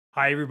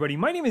Hi everybody,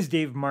 my name is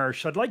Dave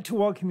Marsh. I'd like to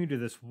welcome you to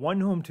this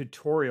OneHome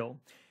tutorial.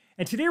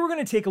 And today we're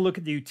going to take a look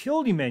at the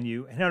utility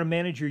menu and how to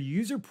manage your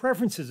user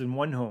preferences in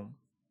OneHome.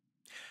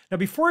 Now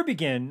before I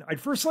begin,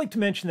 I'd first like to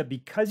mention that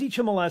because each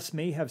MLS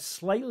may have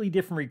slightly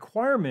different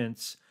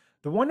requirements,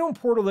 the OneHome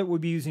portal that we'll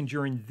be using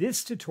during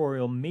this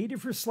tutorial may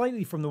differ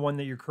slightly from the one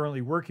that you're currently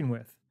working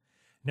with.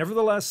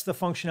 Nevertheless, the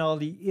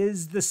functionality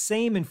is the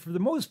same, and for the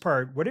most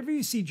part, whatever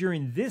you see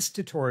during this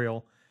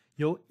tutorial,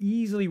 you'll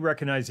easily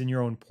recognize in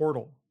your own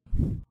portal.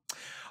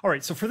 All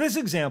right, so for this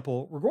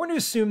example, we're going to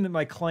assume that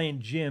my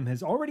client Jim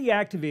has already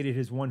activated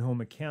his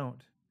OneHome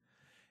account.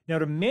 Now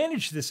to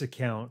manage this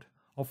account,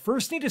 I'll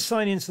first need to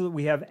sign in so that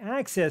we have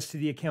access to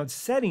the account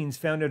settings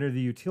found under the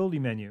utility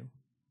menu.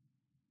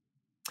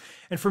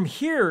 And from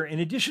here, in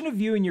addition to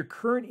viewing your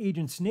current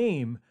agent's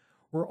name,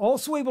 we're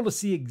also able to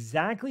see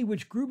exactly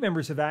which group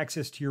members have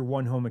access to your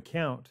OneHome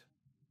account.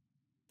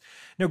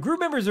 Now, group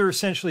members are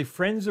essentially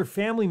friends or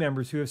family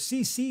members who have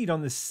CC'd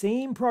on the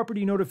same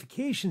property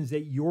notifications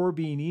that you're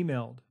being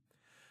emailed.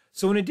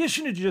 So in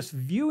addition to just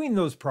viewing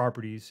those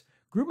properties,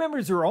 group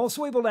members are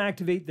also able to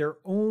activate their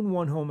own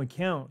OneHome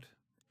account.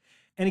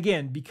 And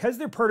again, because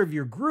they're part of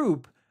your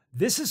group,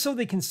 this is so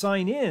they can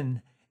sign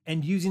in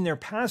and using their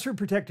password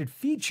protected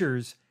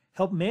features,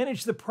 help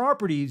manage the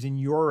properties in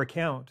your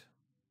account.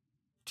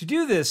 To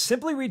do this,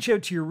 simply reach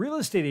out to your real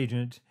estate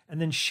agent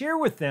and then share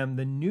with them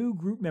the new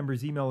group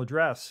member's email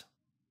address.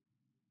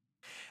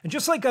 And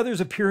just like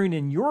others appearing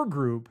in your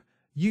group,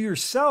 you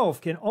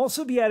yourself can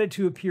also be added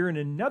to appear in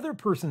another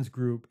person's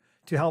group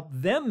to help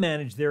them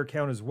manage their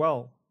account as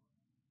well.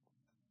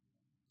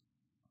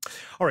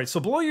 All right, so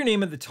below your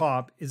name at the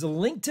top is a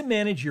link to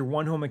manage your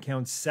OneHome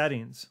account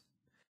settings.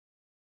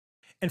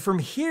 And from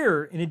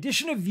here, in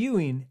addition to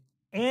viewing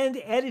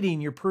and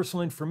editing your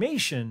personal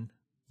information,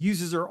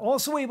 users are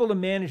also able to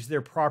manage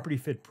their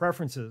PropertyFit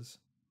preferences.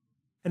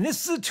 And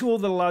this is a tool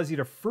that allows you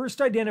to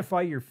first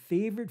identify your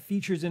favorite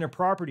features in a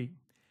property,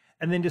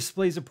 and then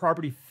displays a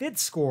property fit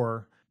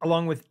score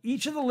along with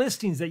each of the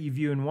listings that you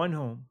view in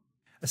OneHome,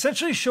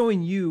 essentially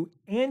showing you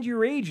and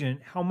your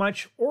agent how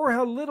much or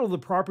how little the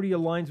property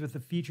aligns with the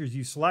features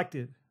you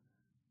selected.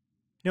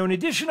 Now, in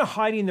addition to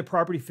hiding the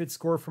property fit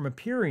score from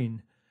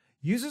appearing,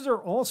 users are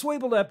also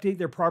able to update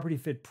their property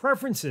fit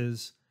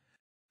preferences,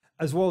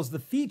 as well as the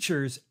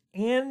features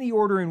and the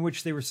order in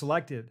which they were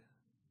selected.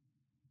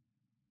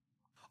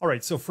 All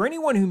right, so for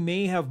anyone who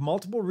may have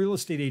multiple real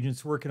estate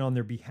agents working on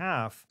their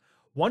behalf,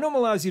 OneHome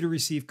allows you to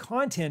receive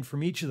content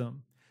from each of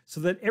them so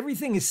that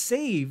everything is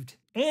saved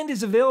and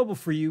is available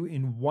for you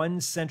in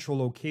one central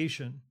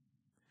location.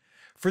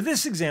 For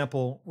this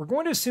example, we're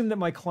going to assume that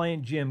my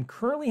client Jim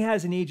currently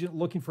has an agent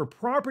looking for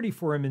property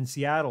for him in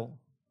Seattle.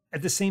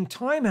 At the same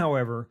time,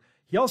 however,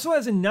 he also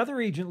has another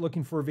agent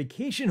looking for a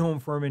vacation home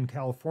for him in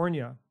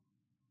California.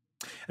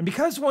 And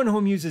because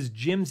OneHome uses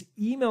Jim's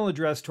email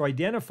address to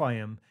identify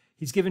him,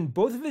 he's given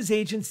both of his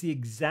agents the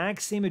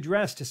exact same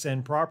address to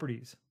send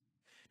properties.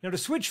 Now to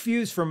switch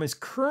views from his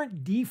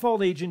current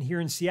default agent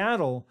here in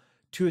Seattle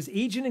to his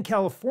agent in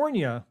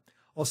California,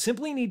 I'll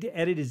simply need to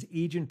edit his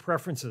agent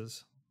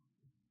preferences.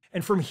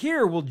 And from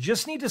here, we'll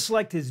just need to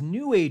select his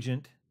new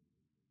agent,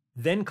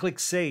 then click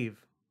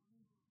Save.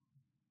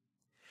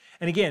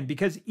 And again,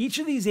 because each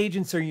of these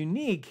agents are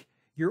unique,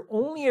 you're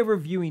only ever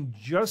viewing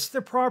just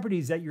the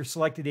properties that your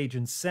selected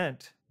agent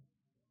sent.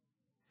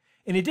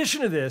 In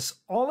addition to this,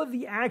 all of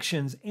the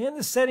actions and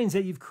the settings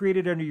that you've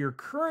created under your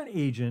current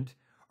agent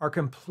are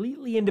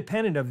completely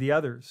independent of the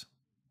others.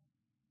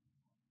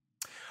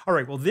 All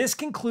right, well, this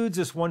concludes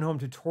this OneHome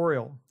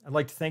tutorial. I'd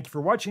like to thank you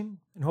for watching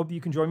and hope that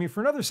you can join me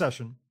for another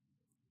session.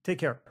 Take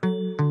care.